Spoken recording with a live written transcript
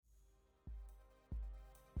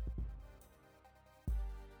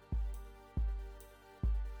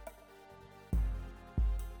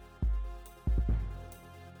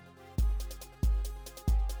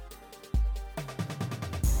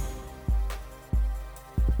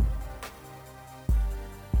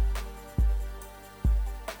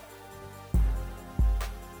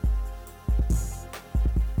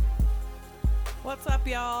up,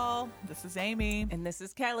 y'all? This is Amy. And this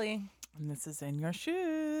is Kelly. And this is In Your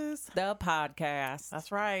Shoes. The podcast.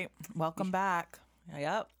 That's right. Welcome back.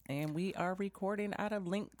 Yep. And we are recording out of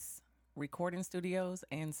Lynx Recording Studios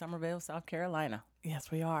in Summerville, South Carolina. Yes,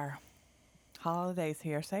 we are. Holiday's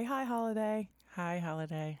here. Say hi, Holiday. Hi,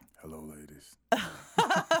 Holiday. Hello, ladies.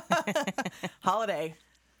 Holiday.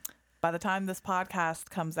 By the time this podcast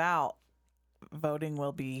comes out, voting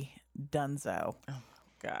will be donezo. Oh,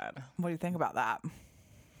 God. What do you think about that?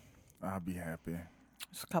 I'll be happy.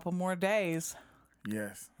 Just a couple more days.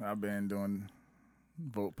 Yes, I've been doing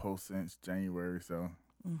vote posts since January, so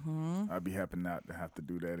I'll be happy not to have to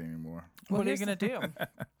do that anymore. What are you going to do?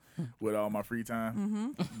 With all my free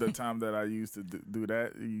time, the time that I used to do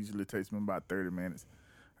that, it usually takes me about 30 minutes.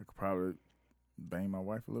 I could probably bang my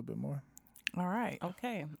wife a little bit more. All right.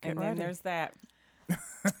 Okay. Get and ready. then there's that.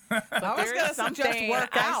 I was going to suggest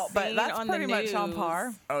work out, but that's pretty much on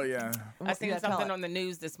par. Oh, yeah. I seen Yeah, tell something it. on the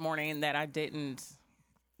news this morning that I didn't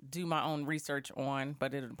do my own research on,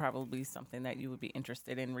 but it would probably be something that you would be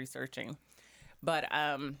interested in researching. But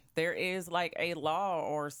there is like a law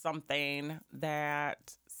or something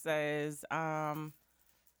that says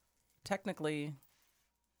technically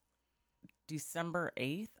December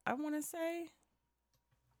 8th, I want to say,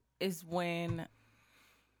 is when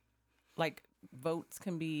like votes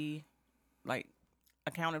can be like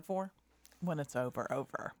accounted for. When it's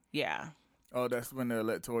over. Yeah. Oh, that's when the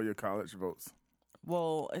electoral college votes.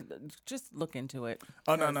 Well, just look into it.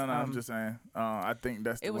 Oh, no, Because, I'm just saying. I think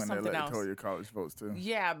that's it was when the something else. electoral college votes, too.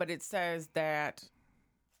 Yeah, but it says that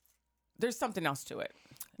there's something else to it.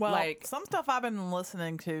 Well, Like- some stuff I've been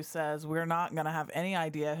listening to says we're not going to have any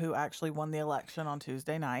idea who actually won the election on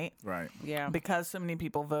Tuesday night Right. Yeah. because so many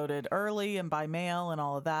people voted early and by mail and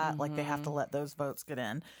all of that. Like they have to let those votes get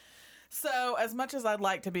in. So as much as I'd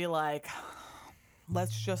like to be like,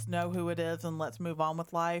 let's just know who it is and let's move on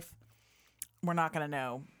with life, we're not going to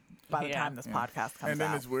know by the Yeah. time this podcast comes And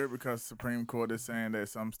then out. it's weird because Supreme Court is saying that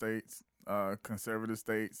some states, conservative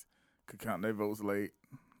states, could count their votes late,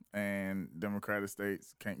 and Democratic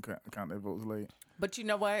states can't count their votes late. But you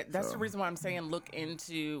know what? That's the So- reason why I'm saying look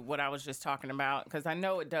into what I was just talking about, because I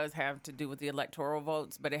know it does have to do with the electoral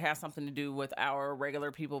votes, but it has something to do with our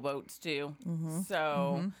regular people votes too.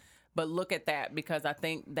 So, but look at that, because I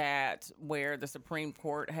think that where the Supreme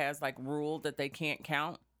Court has like ruled that they can't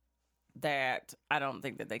count, that I don't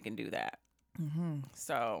think that they can do that.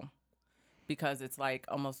 So, because it's like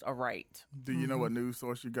almost a right. Do you know what news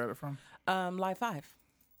source you got it from? Live 5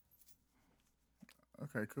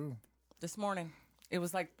 Okay, cool. this morning. It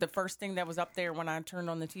was like the first thing that was up there when I turned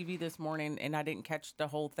on the TV this morning, and I didn't catch the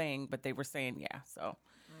whole thing, but they were saying, yeah. So,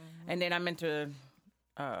 and then I meant to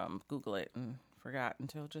Google it and forgot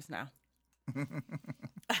until just now.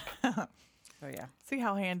 So, yeah. See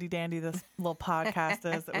how handy dandy this little podcast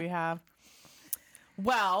is that we have.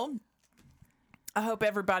 Well, I hope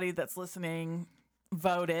everybody that's listening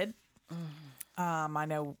voted. I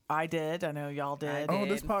know I did. I know y'all did. I Oh,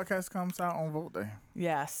 this did. podcast comes out on vote day.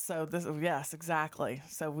 Yes. So yes, exactly.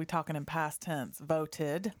 So we talking in past tense.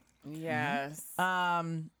 Voted. Yes.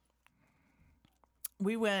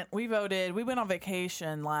 We voted. We went on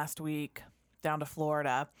vacation last week down to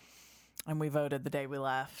Florida, and we voted the day we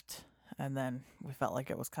left. And then we felt like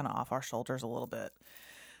it was kind of off our shoulders a little bit,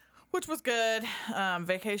 which was good.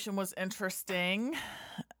 Vacation was interesting.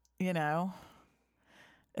 You know,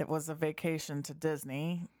 it was a vacation to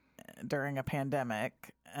Disney during a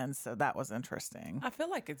pandemic, and so that was interesting. I feel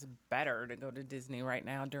like it's better to go to Disney right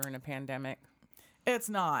now during a pandemic. It's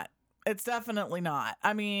not. It's definitely not.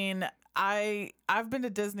 I mean, I've been to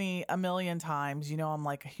Disney a million times. You know, I'm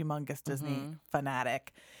like a humongous Disney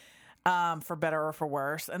fanatic, for better or for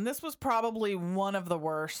worse. And this was probably one of the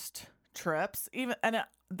worst trips.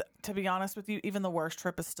 To be honest with you, even the worst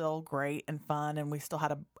trip is still great and fun, and we still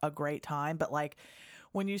had a great time. But like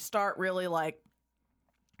when you start really like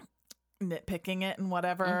nitpicking it and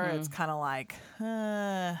whatever, it's kind of like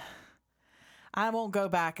I won't go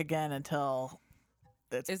back again until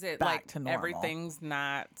it's Is it back like to normal. everything's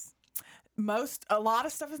not? A lot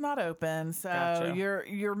of stuff is not open, so Gotcha.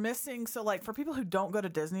 you're missing. So like for people who don't go to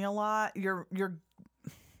Disney a lot, you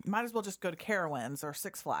might as well just go to Carowinds or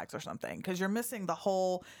Six Flags or something, because you're missing the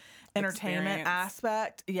whole entertainment Experience.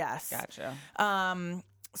 aspect. Yes, Gotcha.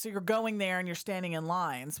 so you're going there and you're standing in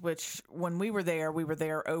lines, which when we were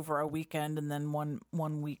there over a weekend and then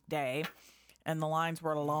one weekday, and the lines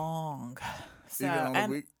were long. So Even on the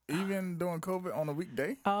and week, even during COVID on a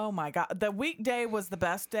weekday. oh my God, the weekday was the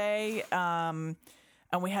best day.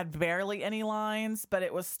 And we had barely any lines, but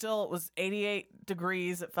it was 88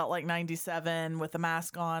 degrees. It felt like 97 with a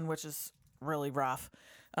mask on, which is really rough.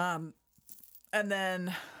 And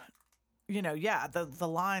then, the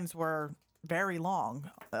lines were very long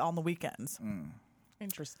on the weekends.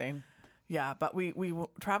 Interesting. Yeah, but we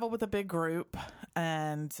traveled with a big group,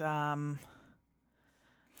 and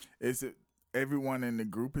Is it everyone in the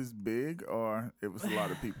group is big, or it was a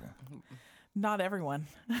lot of people? not everyone.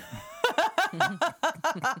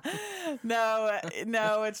 No,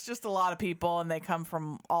 it's just a lot of people, and they come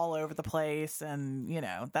from all over the place, and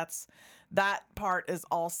that part is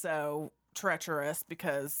also treacherous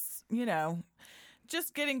because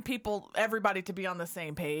just getting everybody to be on the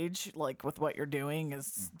same page, like with what you're doing,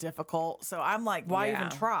 is difficult. So I'm like, why even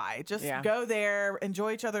try? Just go there,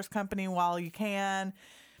 enjoy each other's company while you can.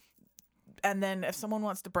 And then if someone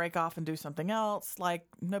wants to break off and do something else, like,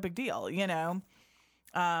 no big deal,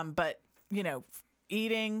 But,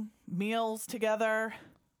 eating meals together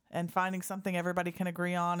and finding something everybody can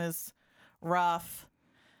agree on is rough.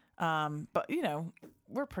 But,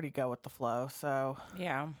 we're pretty go with the flow. So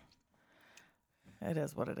Yeah. it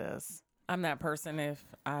is what it is. I'm that person. If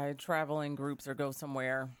I travel in groups or go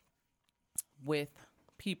somewhere with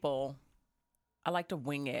people, I like to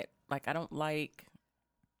wing it. Like, I don't like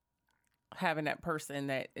having that person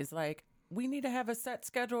that is like, we need to have a set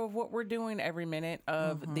schedule of what we're doing every minute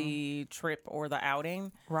of the trip or the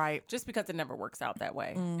outing. Right. Just because it never works out that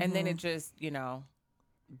way. And then it just,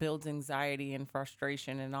 builds anxiety and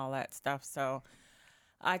frustration and all that stuff. So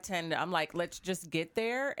I'm like, let's just get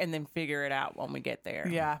there and then figure it out when we get there.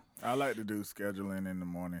 Yeah. I like to do scheduling in the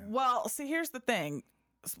morning. Well, see, here's the thing.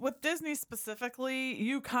 With Disney specifically,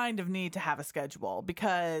 you kind of need to have a schedule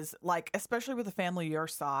because, like, especially with a family your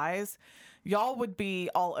size, y'all would be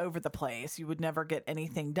all over the place. You would never get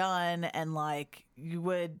anything done, and, like, you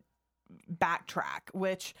would backtrack,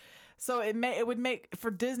 it would make,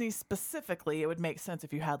 for Disney specifically, it would make sense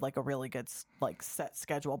if you had, like, a really good, like, set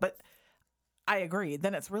schedule. But I agree.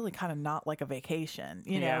 Then it's really kind of not like a vacation.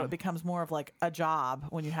 It becomes more of like a job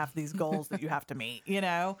when you have these goals that you have to meet,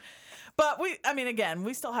 But again,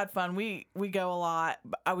 we still had fun. We go a lot.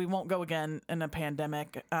 We won't go again in a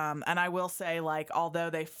pandemic. And I will say, like,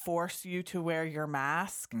 although they force you to wear your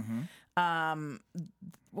mask,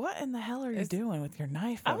 what in the hell are you doing with your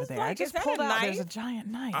knife over there? Like, I just is that pulled a out. knife? There's a giant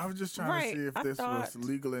knife. I was just trying to see if this was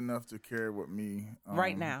legal enough to carry with me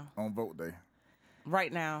Right now. on vote day.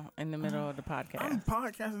 Right now, in the middle of the podcast. I'm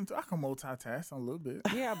podcasting too. I can multitask a little bit.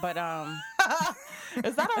 Yeah, but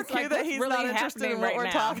Is that our cue that he's really not interested in what right we're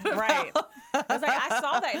now? talking about? Right. I was like, I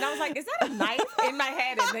saw that, and I was like, is that a knife in my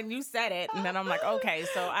head? And then you said it, and then I'm like, okay,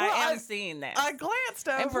 so I am seeing that. I glanced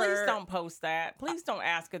over. And please don't post that. Please don't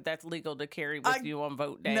ask if that's legal to carry with you on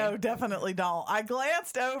vote day. No, definitely don't. I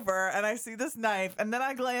glanced over and I see this knife, and then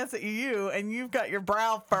I glance at you, and you've got your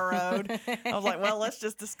brow furrowed. I was like, well, let's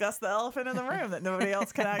just discuss the elephant in the room that nobody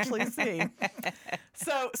else can actually see.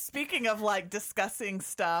 So, speaking of, like, discussing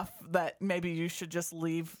stuff that maybe you should just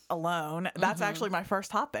leave alone, that's actually my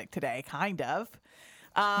first topic today, kind of.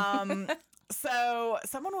 So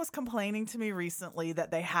someone was complaining to me recently that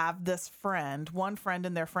they have this one friend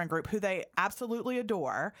in their friend group who they absolutely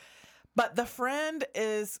adore, but the friend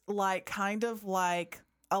is like kind of like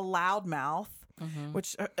a loudmouth,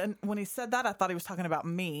 which, and when he said that, I thought he was talking about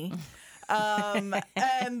me. And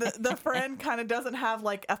the friend kind of doesn't have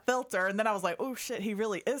like a filter. And then I was like, oh shit, he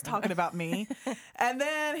really is talking about me. And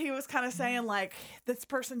then he was kind of saying like, this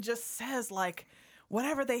person just says like,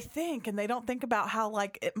 whatever they think, and they don't think about how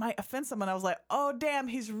like it might offend someone. I was like, oh damn,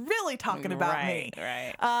 he's really talking about me.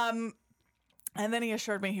 Right. And then he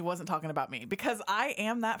assured me he wasn't talking about me because I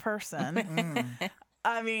am that person.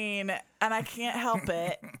 I mean, and I can't help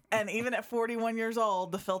it. And even at 41 years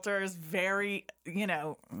old, the filter is very,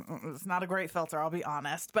 it's not a great filter, I'll be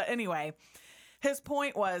honest. But anyway, his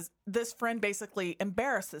point was this friend basically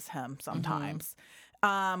embarrasses him sometimes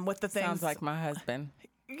with the things. Sounds like my husband.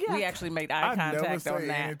 Yeah. We actually made eye contact never on say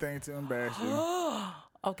that. anything to embarrass you.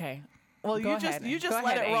 Okay. Well, Go you ahead. just Go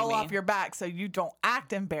let ahead, it roll Amy. off your back so you don't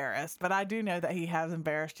act embarrassed. But I do know that he has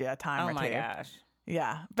embarrassed you a time or Oh two. my gosh.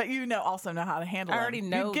 Yeah, but also know how to handle it. I already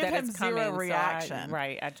know you give that him it's coming. zero reaction.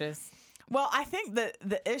 Right. I just. Well, I think that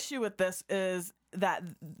the issue with this is that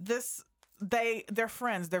they're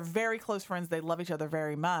friends. They're very close friends. They love each other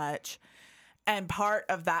very much. And part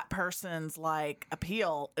of that person's like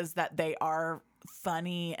appeal is that they are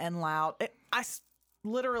funny and loud. I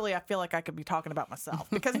feel like I could be talking about myself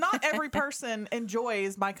because not every person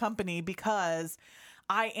enjoys my company because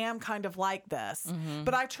I am kind of like this.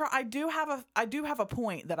 But I do have a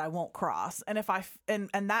point that I won't cross. And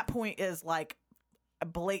and that point is like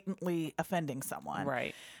blatantly offending someone.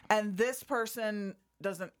 Right. And this person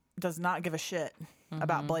does not give a shit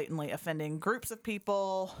about blatantly offending groups of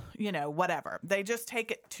people, whatever. They just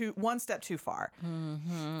take it one step too far.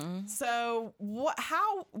 So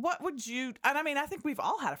what would you, and I mean, I think we've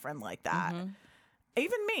all had a friend like that.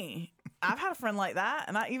 Even me. I've had a friend like that,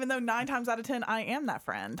 and even though 9 times out of 10 I am that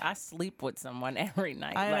friend. I sleep with someone every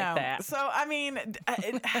night I like know. that. So, I mean,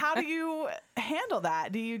 how do you handle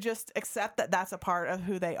that? Do you just accept that that's a part of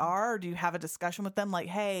who they are, or do you have a discussion with them like,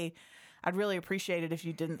 hey, I'd really appreciate it if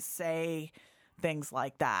you didn't say things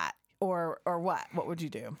like that, or what? What would you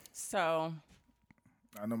do? So,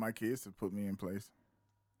 I know my kids have put me in place.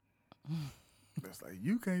 That's like,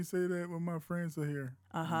 you can't say that when my friends are here.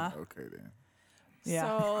 Okay, then. Yeah.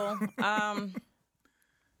 So,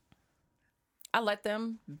 I let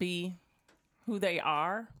them be who they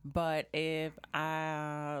are, but if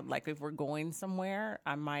we're going somewhere,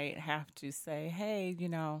 I might have to say, hey,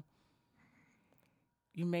 you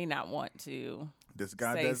may not want to. This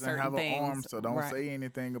guy say doesn't have certain an arm, things. so don't Right. say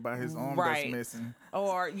anything about his arm Right. that's missing.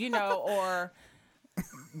 Or, or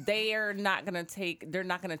they're not going to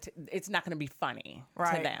it's not going to be funny to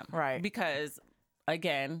Right, them. right. Because,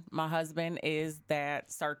 again, my husband is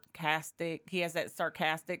that sarcastic. He has that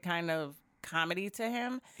sarcastic kind of comedy to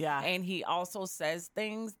him. Yeah. And he also says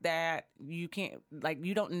things that you can't,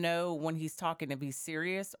 you don't know when he's talking if he's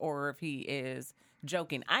serious or if he is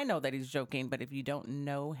joking. I know that he's joking, but if you don't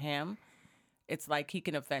know him, it's like he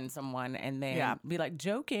can offend someone and then be like,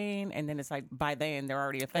 joking. And then it's like, by then they're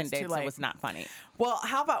already offended, too so late. it's not funny. Well,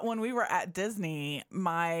 how about when we were at Disney,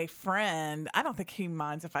 my friend, I don't think he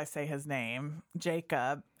minds if I say his name,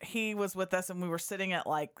 Jacob, he was with us and we were sitting at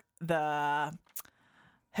the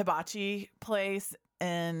hibachi place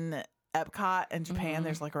in Epcot in Japan.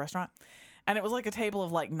 There's a restaurant. And it was a table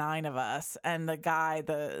of 9 of us. And the guy,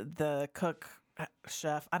 the cook,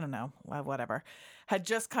 chef, I don't know, whatever, had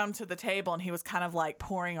just come to the table and he was kind of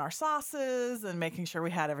pouring our sauces and making sure we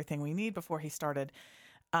had everything we need before he started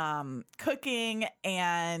cooking.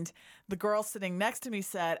 And the girl sitting next to me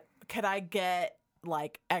said, could I get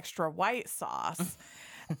extra white sauce?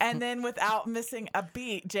 And then without missing a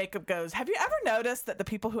beat, Jacob goes, have you ever noticed that the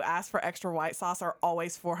people who ask for extra white sauce are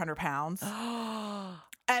always 400 pounds?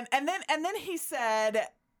 and then he said,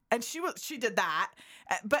 and she did that,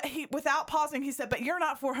 but he, without pausing, he said, but you're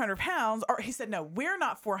not 400 pounds. Or he said, no, we're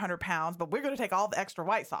not 400 pounds, but we're going to take all the extra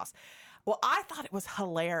white sauce. Well, I thought it was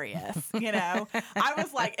hilarious. I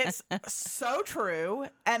was like, it's so true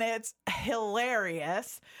and it's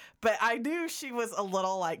hilarious. But I knew she was a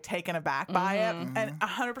little taken aback by it. And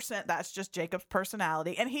 100% that's just Jacob's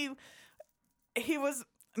personality. And he was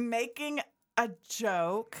making a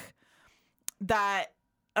joke that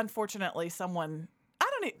unfortunately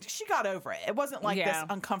she got over it. It wasn't this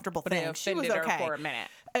uncomfortable But thing. it She was offended okay her for a minute.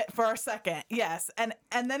 For a second, yes. And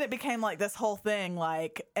then it became this whole thing,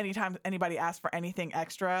 anytime anybody asked for anything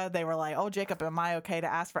extra, they were like, oh, Jacob, am I okay to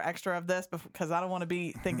ask for extra of this? Because I don't want to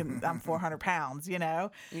be thinking I'm 400 pounds, Yeah.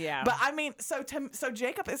 But I mean, so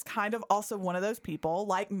Jacob is kind of also one of those people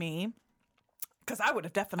like me, because I would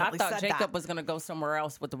have definitely said I thought Jacob that. was going to go somewhere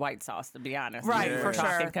else with the white sauce, to be honest. Right, for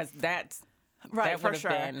sure. Because that's... Right, that for would have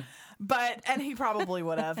sure. been. And he probably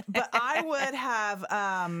would have. But I would have,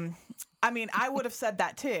 I would have said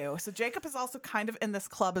that too. So Jacob is also kind of in this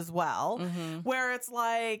club as well, where it's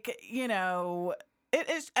it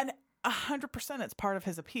is, and 100% it's part of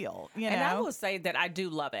his appeal, And I will say that I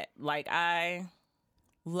do love it. I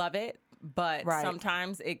love it. But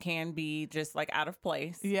sometimes it can be just out of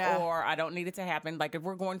place. Yeah. Or I don't need it to happen. If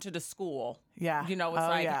we're going to the school. Yeah. It's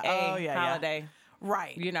Oh, yeah, holiday.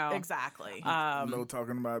 Right. Um, Exactly. No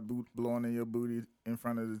talking about blowing in your booty in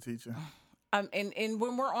front of the teacher. And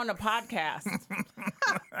when we're on a podcast,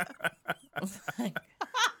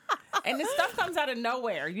 and this stuff comes out of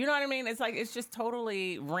nowhere. You know what I mean? It's just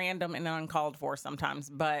totally random and uncalled for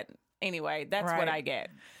sometimes. But anyway, that's what I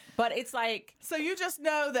get. But it's so you just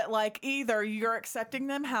know that either you're accepting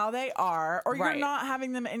them how they are, or you're not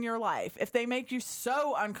having them in your life. If they make you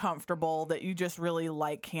so uncomfortable that you just really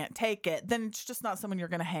can't take it, then it's just not someone you're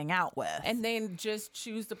going to hang out with. And then just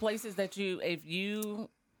choose the places that if you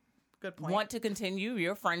Good point. want to continue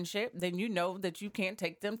your friendship, then you know that you can't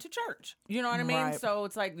take them to church. You know what I mean? Right. So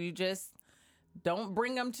it's you just don't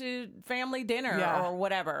bring them to family dinner or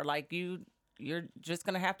whatever. You're just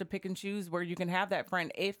going to have to pick and choose where you can have that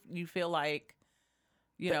friend if you feel if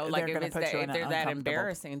they're that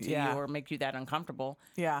embarrassing to you or make you that uncomfortable.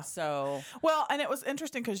 Yeah. So, well, and it was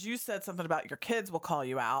interesting because you said something about your kids will call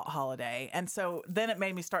you out holiday. And so then it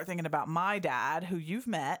made me start thinking about my dad, who you've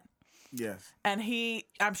met. Yes. And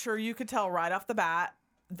I'm sure you could tell right off the bat,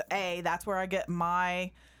 that's where I get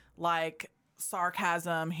my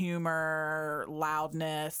sarcasm, humor,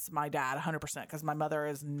 loudness. My dad, 100%, because my mother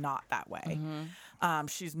is not that way.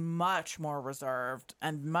 She's much more reserved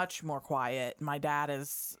and much more quiet. My dad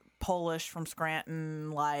is Polish from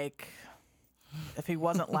Scranton. Like, if he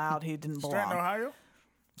wasn't loud, he didn't belong. Scranton, Ohio?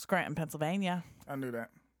 Scranton, Pennsylvania. I knew that.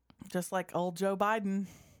 Just like old Joe Biden.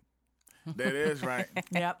 That is right.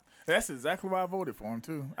 Yep. That's exactly why I voted for him,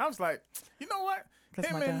 too. I was like, you know what? 'Cause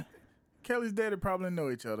Him my and dad- Kelly's daddy probably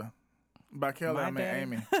know each other. By Kelly, My I mean daddy.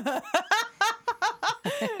 Amy.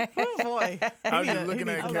 Oh, boy. I was just looking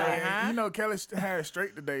at needs- Kelly. huh? You know, Kelly's hair is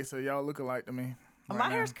straight today, so y'all look alike to me. My right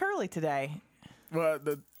now. hair's curly today. Well,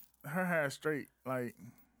 her hair is straight. Like,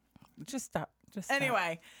 Just stop. Just stop.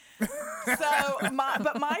 Anyway,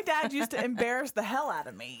 but my dad used to embarrass the hell out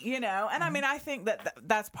of me, you know? And I mean, I think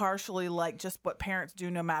that's partially like just what parents do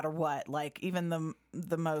no matter what. Like, even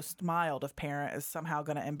the most mild of parent is somehow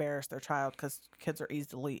going to embarrass their child because kids are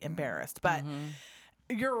easily embarrassed. But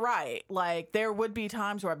you're right. Like, there would be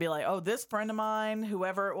times where I'd be like, oh, this friend of mine,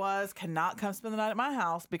 whoever it was, cannot come spend the night at my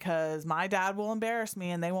house because my dad will embarrass me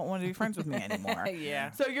and they won't want to be friends with me anymore.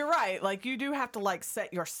 Yeah. So you're right. Like, you do have to like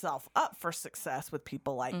set yourself up for success with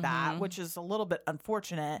people like that, which is a little bit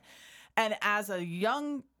unfortunate. And as a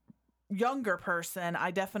younger person,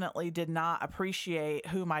 I definitely did not appreciate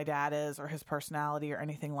who my dad is or his personality or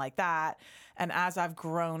anything like that. And as I've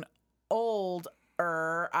grown older,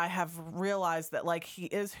 I have realized that like he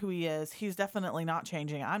is who he is. He's definitely not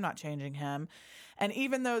changing. I'm not changing him. And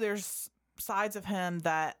even though there's sides of him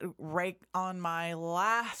that rake on my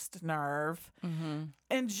last nerve,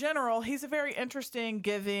 in general, he's a very interesting,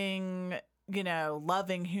 giving, you know,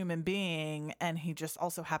 loving human being. And he just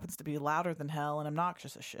also happens to be louder than hell and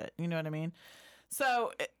obnoxious as shit. You know what I mean?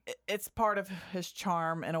 So it's part of his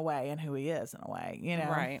charm in a way and who he is in a way, you know?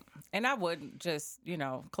 Right. And I would just,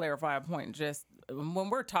 clarify a point. Just when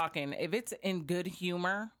we're talking, if it's in good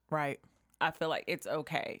humor, Right. I feel like it's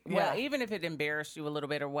okay. Yeah. Well, even if it embarrassed you a little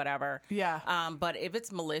bit or whatever. Yeah. But if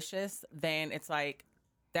it's malicious, then it's like,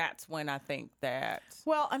 that's when I think that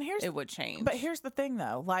Well, and it would change. But here's the thing,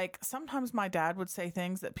 though. Like, sometimes my dad would say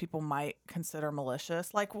things that people might consider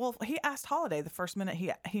malicious. Like, well, he asked Holiday the first minute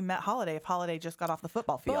he met Holiday if Holiday just got off the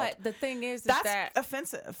football field. But the thing is That's that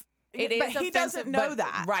offensive. it is but he offensive, doesn't know but-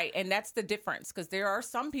 that. Right. And that's the difference, because there are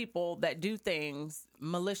some people that do things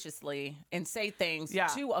maliciously and say things Yeah.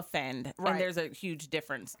 to offend. Right. And there's a huge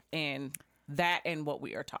difference in that and what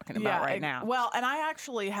we are talking about right now. Well, and I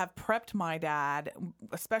actually have prepped my dad,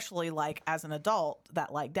 especially like as an adult,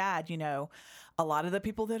 that like, Dad, you know, a lot of the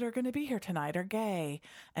people that are going to be here tonight are gay.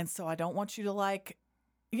 And so I don't want you to like,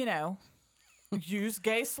 you know, use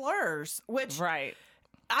gay slurs, which Right.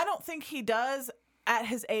 I don't think he does at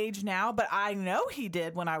his age now, but I know he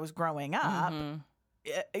did when I was growing up.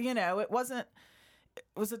 You know, it was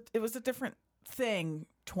a different thing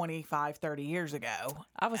 25, 30 years ago.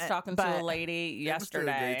 I was talking to but- a lady it was still gay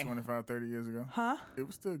yesterday. 25, 30 years ago. Huh? It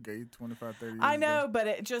was still gay 25, 30 years I ago. know, but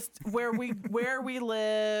it just where we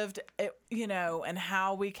lived, you know, and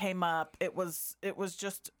how we came up, it was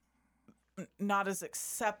just not as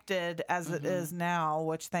accepted as it is now,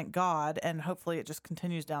 which thank God, and hopefully it just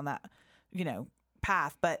continues down that, you know,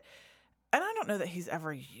 path. But and I don't know that he's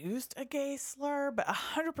ever used a gay slur, but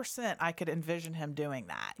 100% I could envision him doing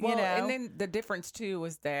that. Well, you know, and then the difference too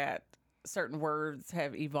is that certain words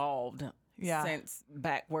have evolved Yeah. since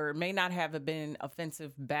back where it may not have been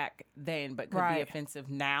offensive back then, but could be Right. offensive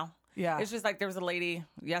now. yeah, It's just like there was a lady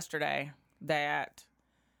yesterday that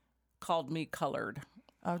called me colored.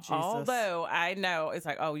 oh Jesus, Although I know it's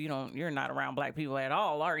like, oh, you're not around black people at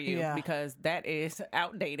all, are you? Yeah. Because that is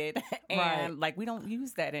outdated and Right. like we don't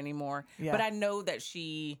use that anymore. Yeah. But I know that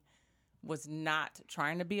she was not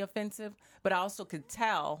trying to be offensive, but I also could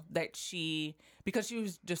tell that because she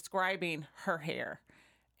was describing her hair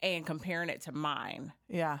and comparing it to mine.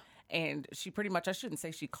 yeah, And she pretty much, I shouldn't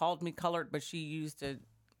say she called me colored, but she used a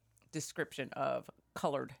description of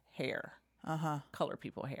colored hair. Color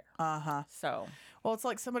people hair. So Well, it's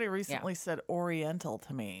like somebody recently said Oriental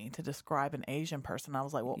to me to describe an Asian person. I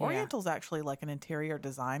was like, well, Yeah. Oriental's actually like an interior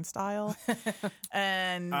design style.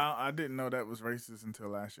 And I didn't know that was racist until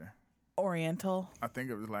last year. Oriental, I think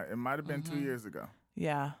it was like, it might have been 2 years ago.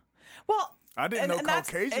 yeah. Well, I didn't know and that's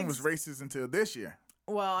Caucasian was racist until this year.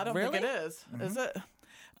 well, I don't think it Really? is it?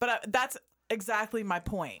 But that's exactly my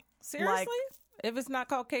point. seriously? Like, If it's not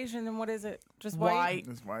Caucasian, then what is it? Just white? white.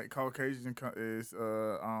 It's white. Caucasian is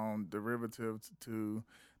derivative to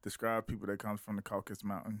describe people that comes from the Caucasus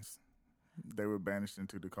Mountains. They were banished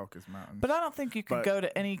into the Caucasus Mountains. But I don't think you could But- go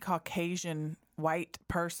to any Caucasian white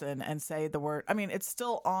person and say the word. I mean, it's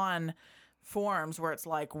still on forms where it's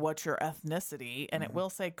like, what's your ethnicity? And it will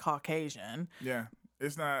say Caucasian. Yeah,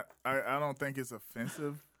 it's not. I don't think it's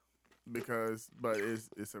offensive but it's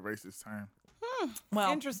a racist term.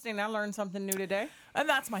 Well, Interesting. I learned something new today. and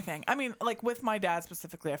that's my thing. I mean, like with my dad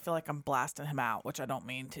specifically, I feel like I'm blasting him out, which I don't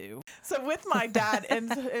mean to. So with my dad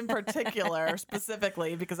in particular,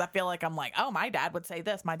 specifically, because I feel like I'm like, oh, my dad would say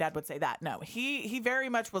this, my dad would say that. No, he very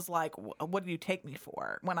much was like, what do you take me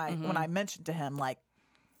for? When I mentioned to him, like,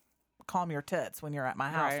 calm your tits when you're at my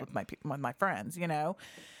house Right. with my friends, you know.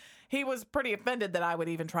 He was pretty offended that I would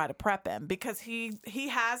even try to prep him because he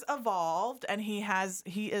has evolved and he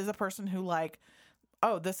is a person who like,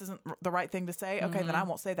 oh, this isn't the right thing to say. Okay, then I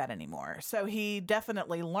won't say that anymore. So he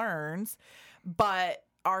definitely learns, but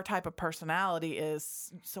our type of personality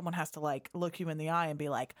is someone has to like look you in the eye and be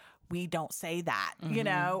like, we don't say that, you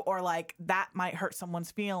know, or like that might hurt someone's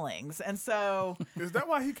feelings. And so Is that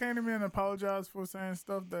why he came to me and apologized for saying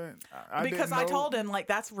stuff that I because didn't I know? told him like,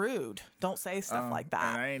 that's rude. Don't say stuff like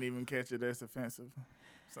that. And I ain't even catch it as offensive.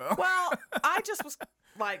 So Well, I just was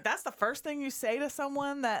like, that's the first thing you say to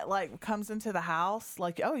someone that like comes into the house.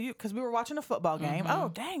 Like, oh, because we were watching a football game. Oh,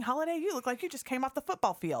 dang, Holiday, you look like you just came off the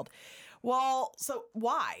football field. Well, so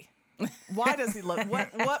why? Why does he look?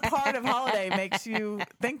 What part of Holiday makes you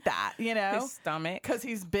think that? You know, His stomach. because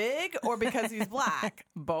he's big or because he's black?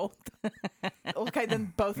 Both. Okay,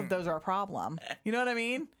 then both of those are a problem. You know what I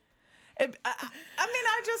mean? I mean,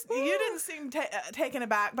 I just you didn't seem taken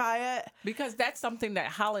aback by it. Because that's something that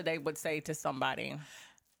Holiday would say to somebody.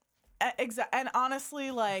 Exactly. And honestly,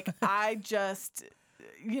 like, I just,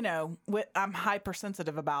 you know, I'm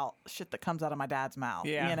hypersensitive about shit that comes out of my dad's mouth,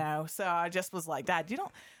 Yeah. you know? So I just was like, Dad, you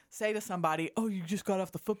don't say to somebody, oh, you just got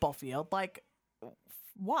off the football field. Like,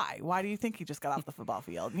 why? Why do you think he just got off the football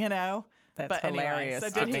field, you know? That's but anyway, hilarious so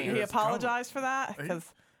to did me. he apologize for that? Because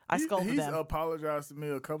I scolded he's him. apologized to me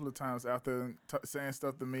a couple of times after saying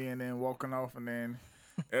stuff to me and then walking off and then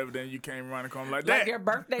evidently you came running home like that. Like your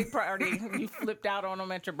birthday party, you flipped out on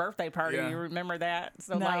him at your birthday party. Yeah. You remember that?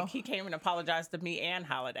 So, No. like, he came and apologized to me and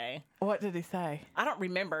Holiday. What did he say? I don't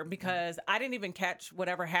remember because I didn't even catch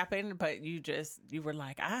whatever happened, but you were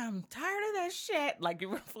like, I'm tired of that shit. Like, you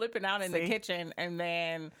were flipping out in the See? kitchen, and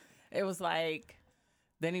then it was like,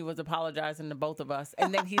 then he was apologizing to both of us.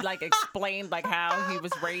 And then he, like, explained, like, how he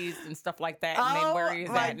was raised and stuff like that, and then where he's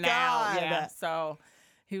my at now. God. Yeah, so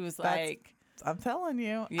he was like... I'm telling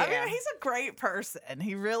you. Yeah. I mean, he's a great person.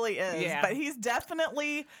 He really is. Yeah. But he's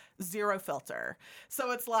definitely zero filter.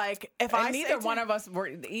 So it's like, if And I neither say to one of us were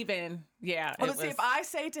even, yeah. Well, it see, was- if I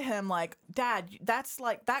say to him, like, Dad, that's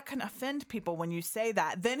like, that can offend people when you say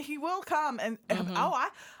that, then he will come and oh,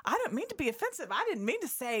 I don't mean to be offensive. I didn't mean to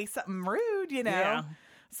say something rude, you know? Yeah.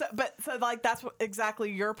 So like, that's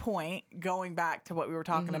exactly your point, going back to what we were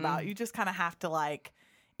talking about. You just kind of have to, like,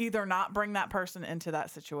 either not bring that person into that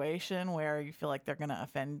situation where you feel like they're going to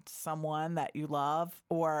offend someone that you love,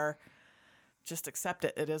 or just accept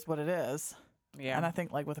it. It is what it is. yeah. And I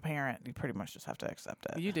think, like, with a parent, you pretty much just have to accept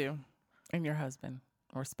it. You do. And your husband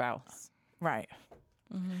or spouse. Right.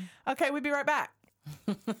 Okay, we'll be right back.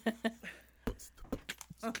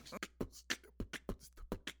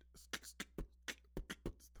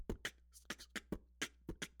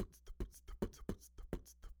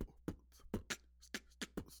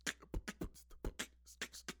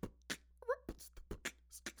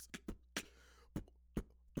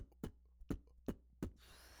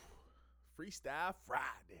 Freestyle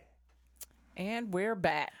Friday. And we're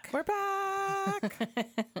back. We're back.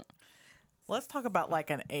 Let's talk about like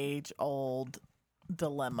an age-old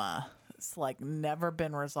dilemma. It's like never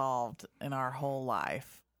been resolved in our whole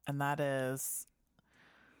life, and that is,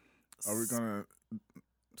 Are we gonna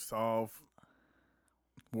solve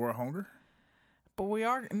war hunger? but we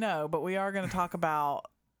are going to talk about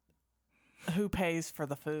who pays for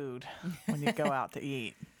the food when you go out to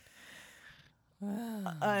eat.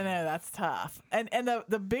 I know that's tough, and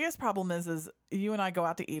the biggest problem is you and I go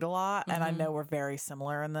out to eat a lot, and I know we're very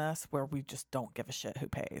similar in this, where we just don't give a shit who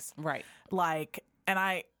pays. Right. Like,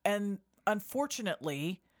 and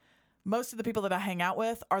unfortunately, most of the people that I hang out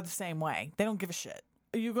with are the same way. They don't give a shit.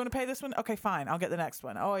 Are you going to pay this one? Okay, fine. I'll get the next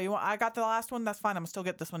one. Oh, I got the last one. That's fine. I'm gonna still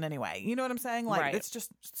get this one anyway. You know what I'm saying? Like, Right. it's just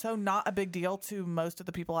so not a big deal to most of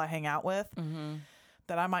the people I hang out with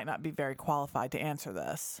that I might not be very qualified to answer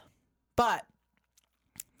this. But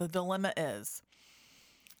the dilemma is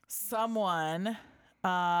someone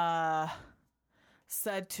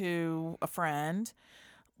said to a friend,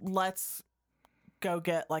 let's go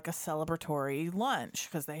get like a celebratory lunch,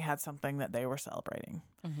 because they had something that they were celebrating.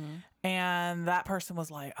 And that person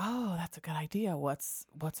was like, oh, that's a good idea. What's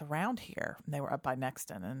around here? And they were up by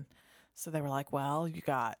Nexton. And So they were like, well, you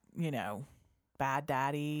got, Bad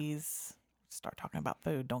Daddies. Start talking about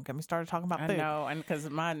food. Don't get me started talking about food. I know, and because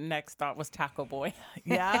my next thought was Taco Boy.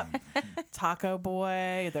 Yep. Taco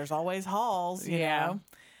Boy. There's always Halls, you know.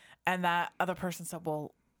 And that other person said,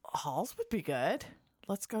 well, Halls would be good.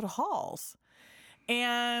 Let's go to Halls.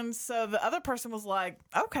 And so the other person was like,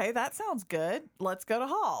 okay, that sounds good. Let's go to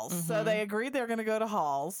Halls. Mm-hmm. So they agreed they're going to go to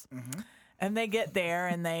Halls. Mm-hmm. And they get there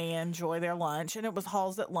and they enjoy their lunch. And it was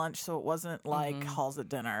Halls at lunch, so it wasn't like Halls at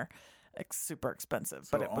dinner. It's super expensive.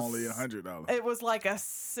 So but it was only $100. It was like a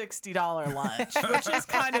 $60 lunch, which is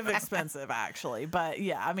kind of expensive, actually. But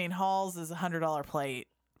yeah, I mean, Halls is $100 plate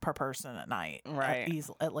per person at night, right?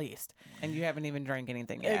 At least. And you haven't even drank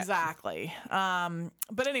anything yet. Exactly.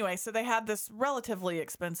 But anyway, so they had this relatively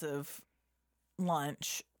expensive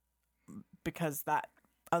lunch because that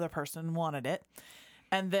other person wanted it.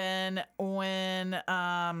 And then when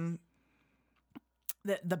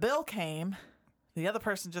the bill came, the other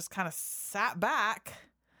person just kind of sat back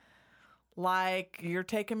like, you're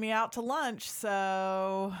taking me out to lunch,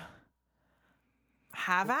 so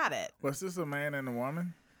have at it. Was this a man and a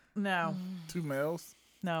woman? No. 2 males?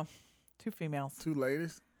 No. 2 females. 2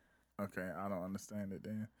 ladies? Okay, I don't understand it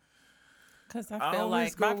then. Because I feel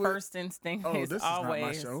like my first instinct is this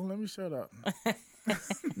always... is not my show. Let me shut up.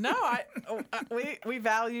 No, we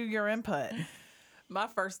value your input. My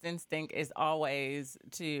first instinct is always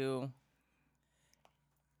to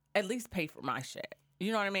at least pay for my shit.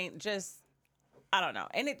 You know what I mean? Just, I don't know.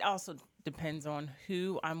 And it also depends on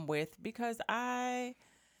who I'm with, because I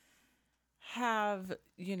have,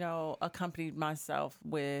 accompanied myself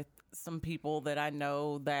with some people that I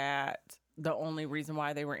know that the only reason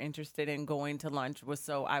why they were interested in going to lunch was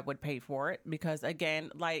so I would pay for it. Because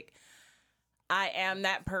again, like, I am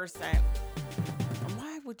that person.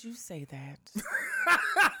 Why would you say that?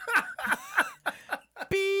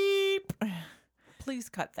 Beep. Please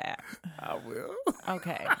cut that. I will.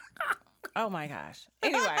 Okay. Oh my gosh.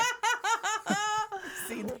 Anyway.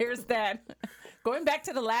 See, there's that. Going back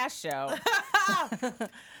to the last show.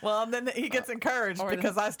 Well, and then he gets encouraged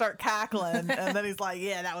because I start cackling, and then he's like,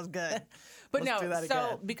 yeah, that was good. But Let's do that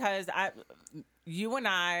again. Because you and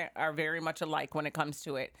I are very much alike when it comes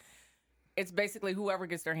to it. It's basically whoever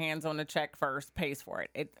gets their hands on the check first pays for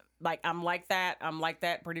it. I'm like that. I'm like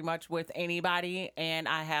that pretty much with anybody. And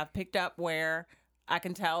I have picked up where I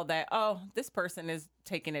can tell that, oh, this person is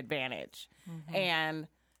taking advantage. Mm-hmm. And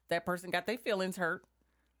that person got their feelings hurt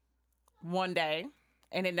one day,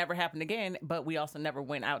 and it never happened again. But we also never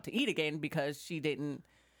went out to eat again because she didn't,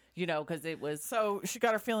 because it was... So she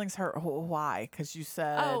got her feelings hurt. Why? Because you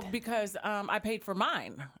said... Oh, because I paid for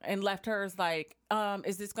mine and left hers like,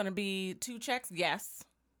 is this going to be 2 checks? Yes.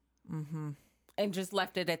 Mm-hmm. And just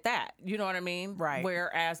left it at that. You know what I mean? Right.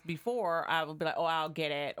 Whereas before, I would be like, oh, I'll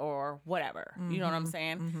get it or whatever. Mm-hmm. You know what I'm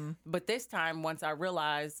saying? Mm-hmm. But this time, once I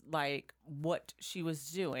realized like what she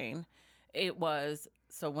was doing, it was...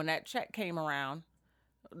 So when that check came around,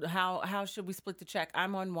 how should we split the check?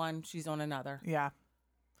 I'm on one, she's on another. Yeah.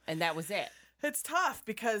 And that was it. It's tough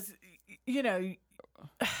because,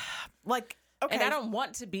 like, okay. And I don't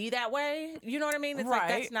want to be that way. You know what I mean? It's like,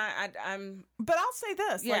 that's not, I'm. But I'll say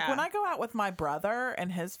this. Yeah. Like, when I go out with my brother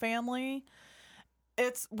and his family,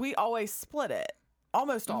 we always split it.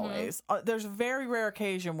 Almost always. There's a very rare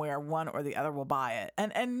occasion where one or the other will buy it.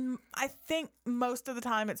 And I think most of the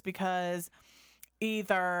time it's because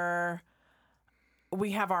either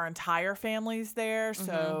we have our entire families there,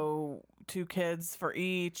 so 2 kids for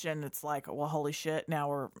each, and it's like, well, holy shit, now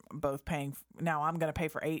we're both paying. Now I'm going to pay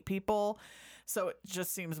for 8 people. So it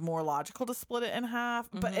just seems more logical to split it in half.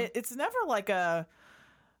 But it's never like a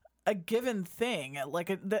given thing.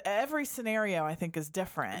 Like every scenario I think is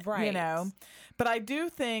different, right? But I do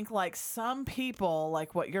think like some people,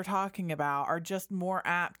 like what you're talking about, are just more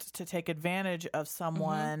apt to take advantage of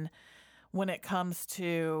someone when it comes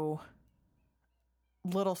to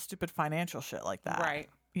little stupid financial shit like that. Right.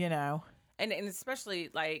 And especially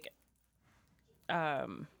like,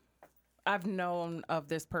 I've known of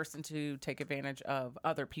this person to take advantage of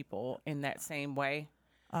other people in that same way.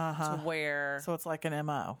 To where. So it's like an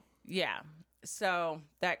MO. Yeah. So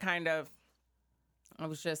that kind of, I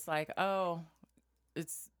was just like, oh,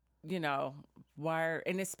 it's, why,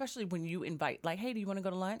 and especially when you invite, like, hey, do you want to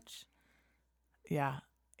go to lunch? Yeah.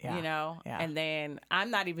 Yeah. And then I'm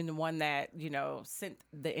not even the one that, sent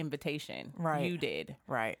the invitation. Right. You did.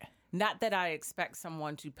 Right. Not that I expect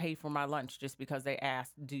someone to pay for my lunch just because they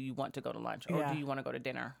asked, do you want to go to lunch or do you want to go to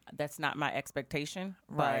dinner? That's not my expectation.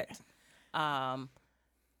 Right.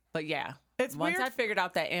 But yeah. It's once weird. I figured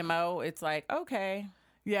out that MO, it's like, okay.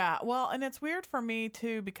 Yeah. Well, and it's weird for me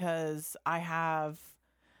too, because I have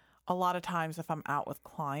a lot of times if I'm out with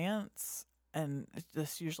clients, and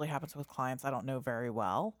this usually happens with clients I don't know very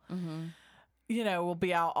well, we'll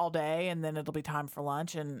be out all day and then it'll be time for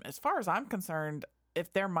lunch. And as far as I'm concerned,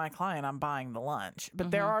 if they're my client, I'm buying the lunch.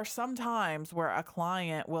 But there are some times where a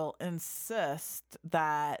client will insist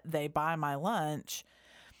that they buy my lunch.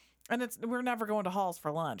 And we're never going to Halls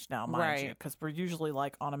for lunch now, mind you, because we're usually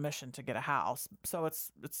like on a mission to get a house. So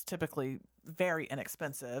it's typically very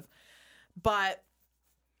inexpensive. But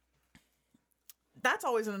that's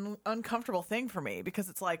always an uncomfortable thing for me, because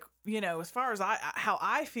it's like, as far as how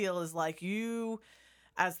I feel is like, you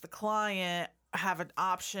as the client have an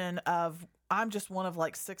option of, I'm just one of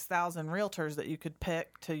like 6,000 realtors that you could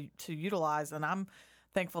pick to utilize. And I'm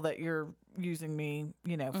thankful that you're using me,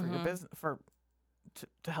 for your business,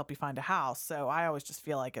 to help you find a house. So I always just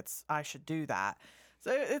feel like I should do that.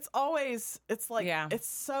 So it's always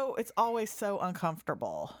so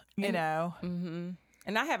uncomfortable, you know? Mm-hmm.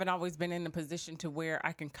 And I haven't always been in a position to where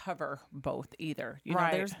I can cover both either. You know,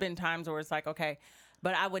 there's been times where it's like, okay,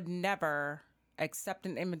 but I would never accept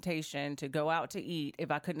an invitation to go out to eat if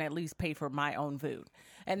I couldn't at least pay for my own food.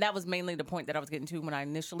 And that was mainly the point that I was getting to when I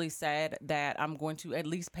initially said that I'm going to at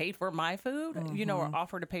least pay for my food, or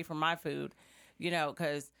offer to pay for my food,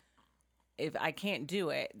 because if I can't do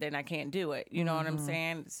it, then I can't do it. You know what I'm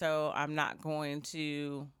saying? So I'm not going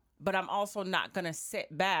to, but I'm also not going to sit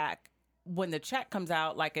back when the check comes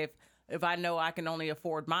out. Like if I know I can only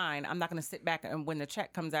afford mine, I'm not going to sit back and when the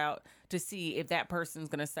check comes out to see if that person's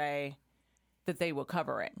going to say that they will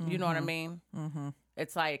cover it. You know what I mean?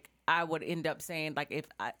 It's like I would end up saying, like,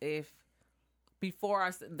 if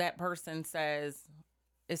before that person is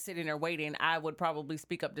sitting there waiting, I would probably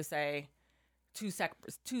speak up to say two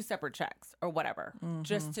separate checks or whatever,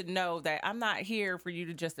 just to know that I'm not here for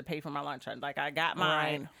you to pay for my lunch. Like, I got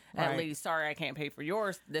mine at least. Sorry, I can't pay for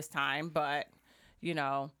yours this time, but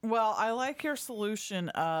Well, I like your solution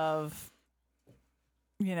of,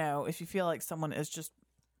 if you feel like someone is just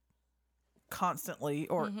constantly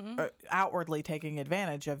or outwardly taking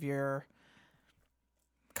advantage of your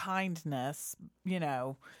kindness,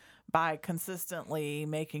 by consistently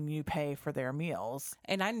making you pay for their meals.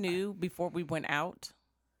 And I knew before we went out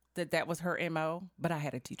that was her MO, but I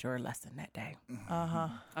had to teach her a lesson that day.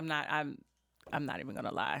 I'm not even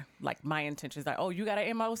gonna lie. Like, my intention is like, oh, you got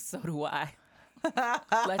an MO? So do I.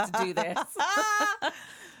 Let's do this.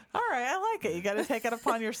 All right, I like it. You got to take it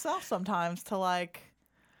upon yourself sometimes to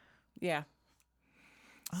Yeah.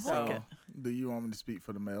 I like it. Do you want me to speak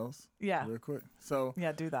for the males? Yeah. Real quick. So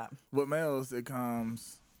yeah, do that. With males, it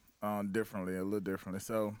comes a little differently.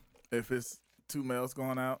 So if it's two males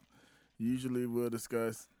going out, usually we'll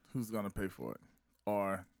discuss who's going to pay for it.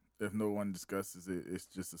 Or if no one discusses it, it's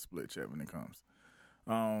just a split check when it comes.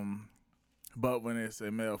 But when it's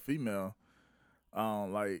a male-female,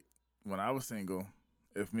 like when I was single,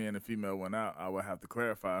 if me and a female went out, I would have to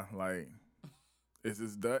clarify, like, is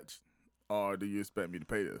this Dutch? Or do you expect me to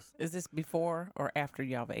pay this? Is this before or after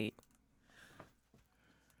y'all have ate?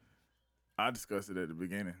 I discussed it at the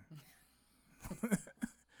beginning.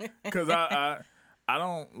 Because I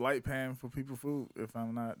don't like paying for people's food if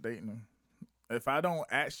I'm not dating them. If I don't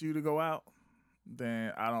ask you to go out,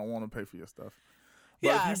 then I don't want to pay for your stuff. But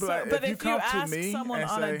Yeah, if you come to ask me someone and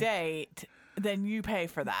on say, a date, then you pay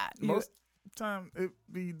for that. most time it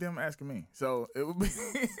be them asking me. So it would be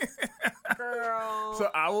Girl. So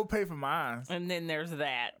I will pay for mine. And then there's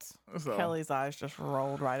that. So, Kelly's eyes just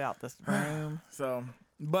rolled right out this room. So,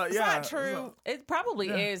 but Is yeah, that true? It probably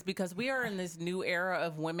is, because we are in this new era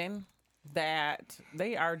of women that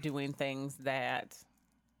they are doing things that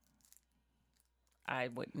I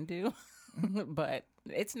wouldn't do. But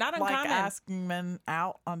it's not uncommon. Like asking men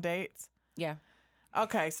out on dates? Yeah.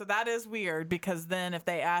 Okay, so that is weird, because then if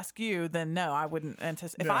they ask you, then no, I wouldn't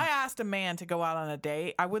anticipate. If I asked a man to go out on a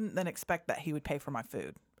date, I wouldn't then expect that he would pay for my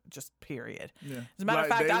food. Just period. Yeah. As a matter of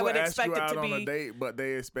fact, they I would ask expect you it out to on a be date, but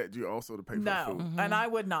they expect you also to pay for no, food. and I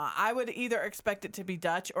would not. I would either expect it to be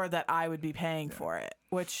Dutch or that I would be paying for it,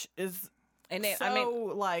 which is And then,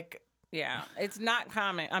 yeah. it's not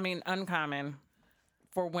uncommon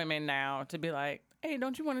for women now to be like, hey,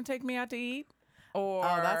 don't you want to take me out to eat? Or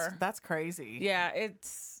that's crazy. Yeah,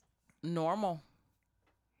 it's normal.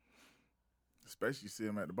 Especially you see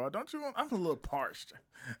them at the bar. Don't you want? I'm a little parched.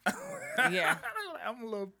 Yeah. I'm a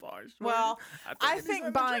little parched. Well, I need think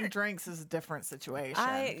something to buying drink. drinks is a different situation.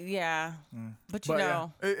 But But you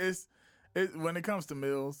know. yeah, it when it comes to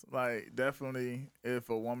meals, like, definitely if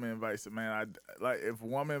a woman invites a man, if a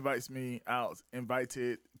woman invites me out,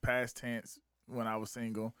 invited past tense when I was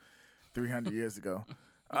single 300 years ago.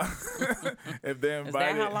 If they invited, Is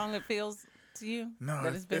that how long it feels? to you? No,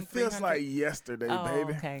 that it's been it feels 300? like yesterday, Oh,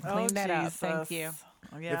 baby. okay. Clean that up. Thank Jesus.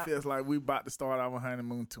 you. Yeah. It feels like we about to start our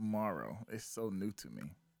honeymoon tomorrow. It's so new to me.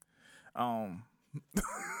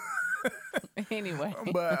 Anyway.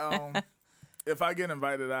 But if I get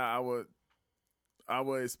invited out, I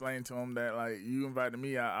would explain to him that, like, you invited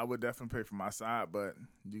me out, I would definitely pay for my side, but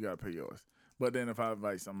you gotta pay yours. But then if I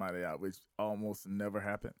invite somebody out, which almost never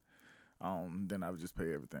happened, then I would just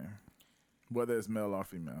pay everything, whether it's male or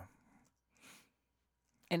female.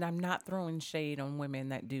 And I'm not throwing shade on women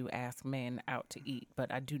that do ask men out to eat,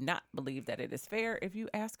 but I do not believe that it is fair if you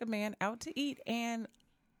ask a man out to eat and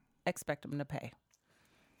expect him to pay.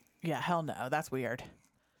 Yeah, hell no. That's weird.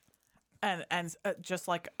 And just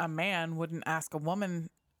like a man wouldn't ask a woman,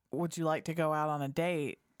 would you like to go out on a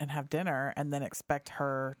date and have dinner, and then expect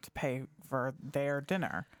her to pay for their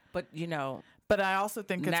dinner. But, you know, But I also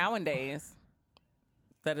think it's nowadays,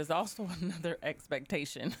 that is also another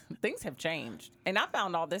expectation. Things have changed. And I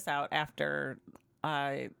found all this out after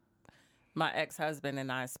my ex-husband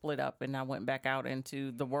and I split up, and I went back out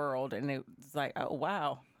into the world, and it was like, oh,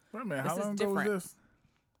 wow. Wait a minute, This how is long ago different. was this?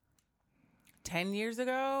 10 years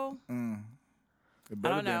ago? It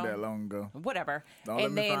better don't been know. that long ago. Whatever. Don't let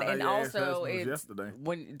And me then, find out and your also, ex-husband was it's yesterday.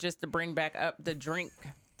 when just to bring back up the drink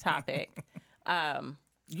topic.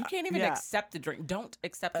 You can't even Yeah. accept the drink. Don't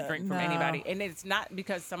accept the drink from no. anybody. And it's not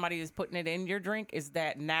because somebody is putting it in your drink. Is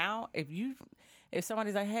that now if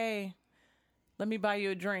somebody's like, hey, let me buy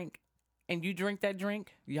you a drink, and you drink that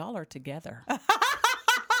drink, y'all are together.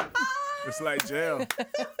 It's like jail.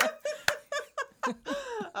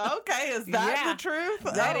 okay. Is that Yeah, the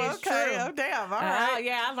truth? that is okay. true. Oh damn! All right.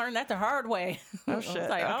 Yeah, I learned that the hard way. Oh, I was shit,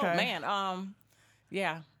 like, okay. oh man,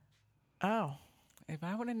 yeah. Oh, If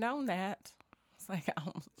I would have known that, it's like,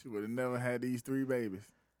 She would have never had these 3 babies.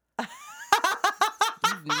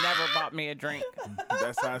 you've never bought me a drink.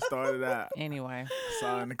 That's how I started out. Anyway,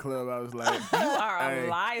 Saw her in the club. I was like, you are a Hey.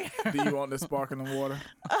 liar. do you want the sparkling water?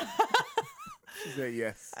 She said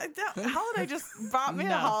yes. Holiday just bought me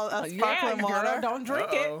No. a sparkling yeah, water. Girl, don't drink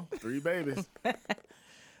it. Uh-oh, 3 babies.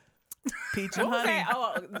 Peach and What was honey. that?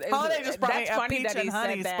 Oh, Holiday just brought me that's a funny peach that he and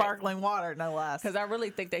honey said that. sparkling water, no less. Because I really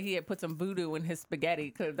think that he had put some voodoo in his spaghetti,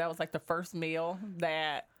 because that was like the first meal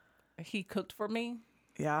that he cooked for me.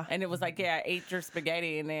 Yeah. And it was like, yeah, I ate your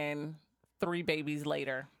spaghetti, and then 3 babies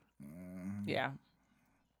later. Yeah.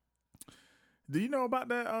 Do you know about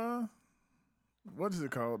that? What is it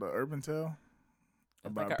called? The urban tale?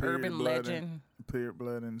 Like an period urban blood legend. Period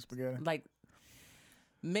blood and spaghetti. Like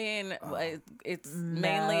men, it's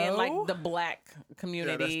mainly in like the black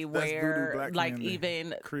community that's voodoo where black like community.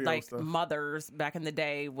 even Creole like stuff. mothers back in the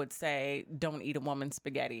day would say, don't eat a woman's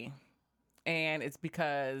spaghetti. And it's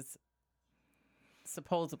because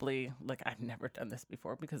supposedly, like, I've never done this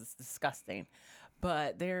before because it's disgusting,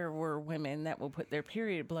 but there were women that would put their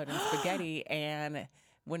period blood in spaghetti, and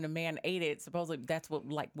when the man ate it, supposedly that's what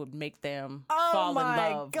like would make them fall in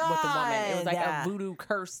my love with the woman. It was like God. a voodoo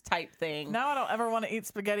curse type thing. Now I don't ever want to eat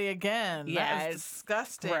spaghetti again. Yeah, that is it's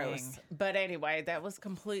disgusting. Gross. But anyway, that was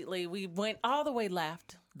completely. We went all the way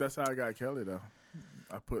left. That's how I got Kelly though.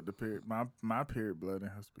 I put the period my period blood in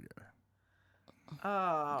her spaghetti.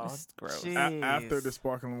 Oh, It's gross. After the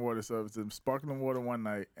sparkling water, so it's the sparkling water one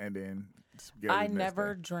night and then spaghetti. I the next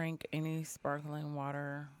never day. drank any sparkling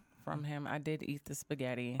water from him. I did eat the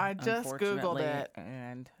spaghetti. I just Googled unfortunately, it.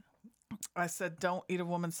 and I said, don't eat a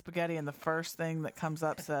woman's spaghetti, and the first thing that comes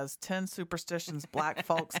up says 10 superstitions black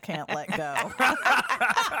folks can't let go.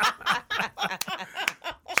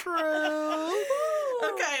 True.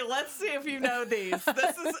 Okay, let's see if you know these.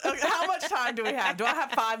 This is how much time do we have? Do I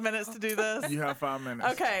have 5 minutes to do this? You have 5 minutes.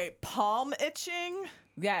 Okay, palm itching.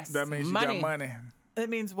 yes, That means you money. got money. It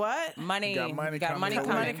means what? Money, You got money you got coming money your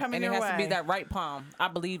coming, way. Money coming and your it has to be way. that right palm. I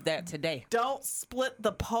believe that today. Don't split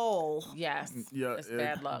the pole. Yes, Yeah, it's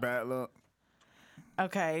bad luck. Bad luck.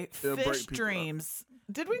 Okay, It'll break fish people up. dreams.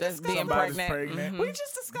 Did we That's discuss being that? Somebody's pregnant. pregnant. We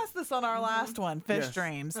just discussed this on our last one, fish Yes.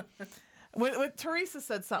 dreams. With Teresa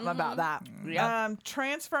said something about that. Yep.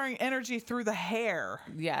 Transferring energy through the hair.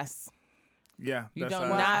 Yes, Yeah, you that's don't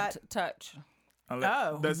how- not touch.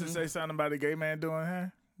 Oh. Does it say something about a gay man doing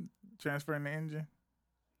hair? Transferring the engine?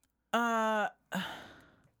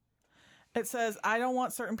 It says, I don't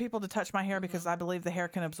want certain people to touch my hair because I believe the hair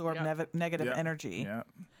can absorb negative Yep. energy. Yeah.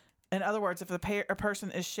 In other words, if a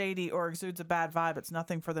person is shady or exudes a bad vibe, it's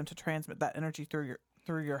nothing for them to transmit that energy through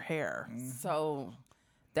your hair. So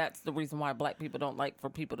that's the reason why black people don't like for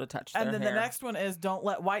people to touch their And then hair. the next one is don't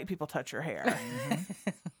let white people touch your hair.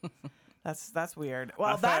 That's weird.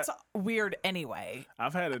 Well, that's weird anyway.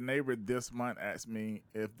 I've had a neighbor this month ask me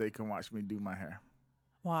if they can watch me do my hair.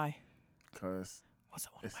 Why? Because Was it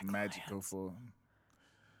one It's of my magical clients? for.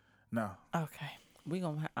 No. Okay.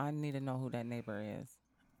 I need to know who that neighbor is.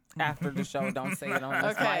 After the show, don't say it on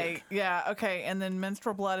this Okay. mic. Yeah. Okay. And then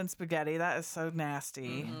menstrual blood and spaghetti. That is so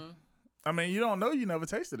nasty. I mean, you don't know. You never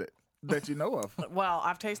tasted it that you know of. Well,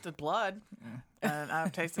 I've tasted blood and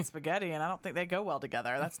I've tasted spaghetti, and I don't think they go well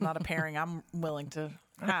together. That's not a pairing I'm willing to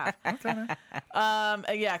have.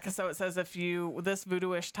 Yeah, because so it says this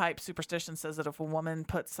voodooish type superstition says that if a woman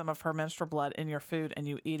puts some of her menstrual blood in your food and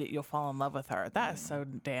you eat it, you'll fall in love with her. That is so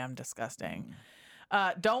damn disgusting.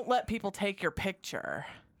 Don't let people take your picture.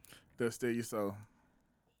 They'll steal your soul.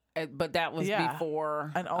 But that was Yeah.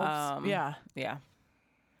 before. An old, yeah. Yeah.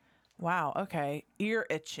 Wow. Okay. Ear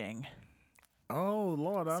itching. Oh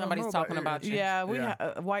Lord, I Somebody's don't know talking about you. Yeah,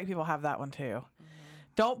 Yeah. white people have that one too.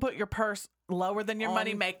 Don't put your purse lower than your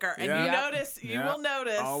money maker, and Yeah. you will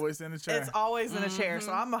notice Always in the chair. it's always in a chair.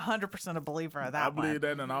 So I'm 100% a believer of that I one. believe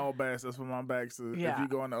that in all bags. That's where my bags are. Yeah. If you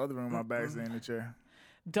go in the other room, my bags are in the chair.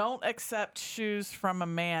 Don't accept shoes from a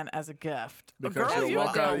man as a gift. Because Girl, she'll you,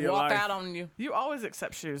 walk out of your walk life. out on you. you always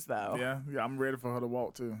accept shoes though. Yeah, I'm ready for her to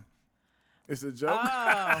walk too. It's a joke.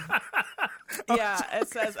 Oh. Yeah, it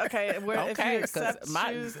says, okay, if Okay, you 'cause accept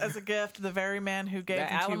my- shoes as a gift, the very man who gave The them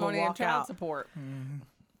to you will alimony and walk child out. support. And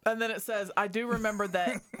then it says, I do remember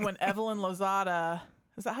that when Evelyn Lozada,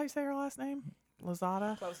 is that how you say her last name?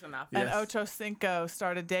 Lozada? Close enough. And Yes. Ocho Cinco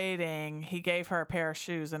started dating, he gave her a pair of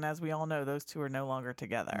shoes. And as we all know, those two are no longer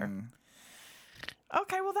together.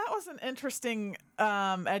 Okay, well, that was an interesting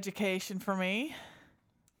education for me.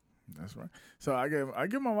 That's right. So I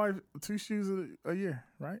give my wife 2 shoes a year,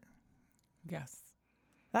 right? Yes.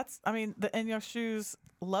 The In Your Shoes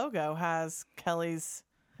logo has Kelly's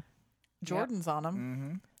Jordans on them.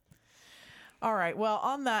 Mm-hmm. All right. Well,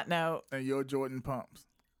 on that note, And your Jordan pumps.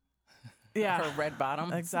 yeah, Her red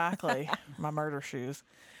bottom. exactly. My murder shoes.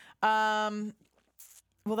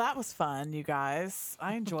 Well, that was fun, you guys.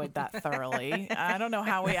 I enjoyed that thoroughly. I don't know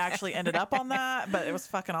how we actually ended up on that, but it was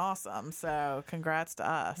fucking awesome. So, congrats to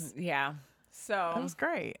us. Yeah. So That was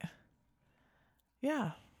great.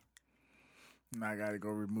 Yeah. Now I gotta go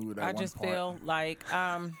remove that. I one just part. feel like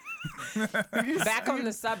back on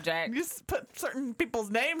the subject. You just put certain people's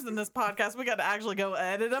names in this podcast. We got to actually go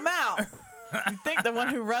edit them out. You think the one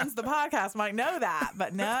who runs the podcast might know that,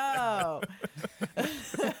 but no.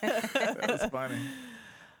 That's funny.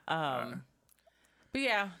 But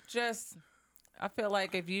yeah, just I feel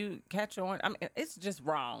like if you catch on, I mean, it's just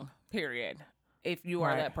wrong. Period. If you are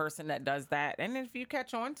Right. that person that does that, and if you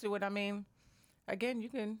catch on to it, I mean, again, you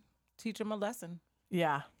can teach them a lesson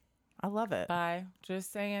Yeah. I love it. by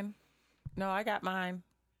just saying, "No, I got mine.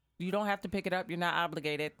 You don't have to pick it up. You're not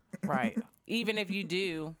obligated. Right. Even if you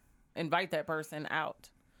do, invite that person out.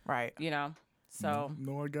 Right. You know." So.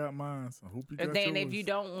 No, I got mine. So I hope you got And then yours. if you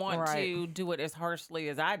don't want Right. to do it as harshly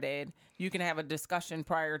as I did, you can have a discussion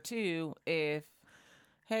prior to if,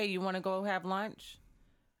 hey, you want to go have lunch?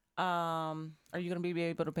 Are you going to be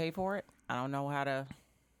able to pay for it? I don't know how to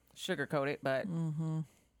sugarcoat it, but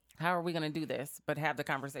how are we going to do this? But have the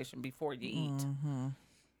conversation before you eat.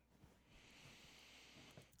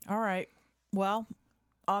 All right. Well,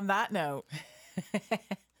 on that note,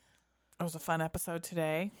 it was a fun episode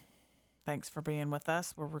today. Thanks for being with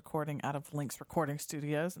us. We're recording out of Lynx Recording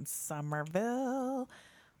Studios in Summerville,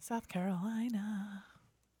 South Carolina.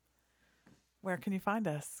 Where can you find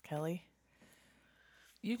us, Kelly?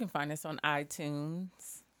 You can find us on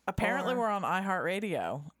iTunes, Apparently, Or- we're on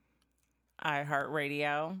iHeartRadio.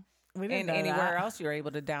 iHeartRadio, We didn't and know anywhere that. else you're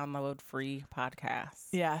able to download free podcasts.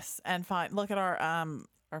 Yes, and look at our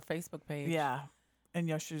Our Facebook page. yeah, In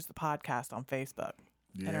Your Shoes the podcast on Facebook.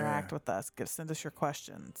 Yeah. Interact with us. Send us your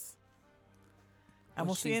questions, and What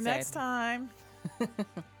we'll see she you next said. time.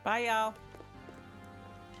 Bye, y'all.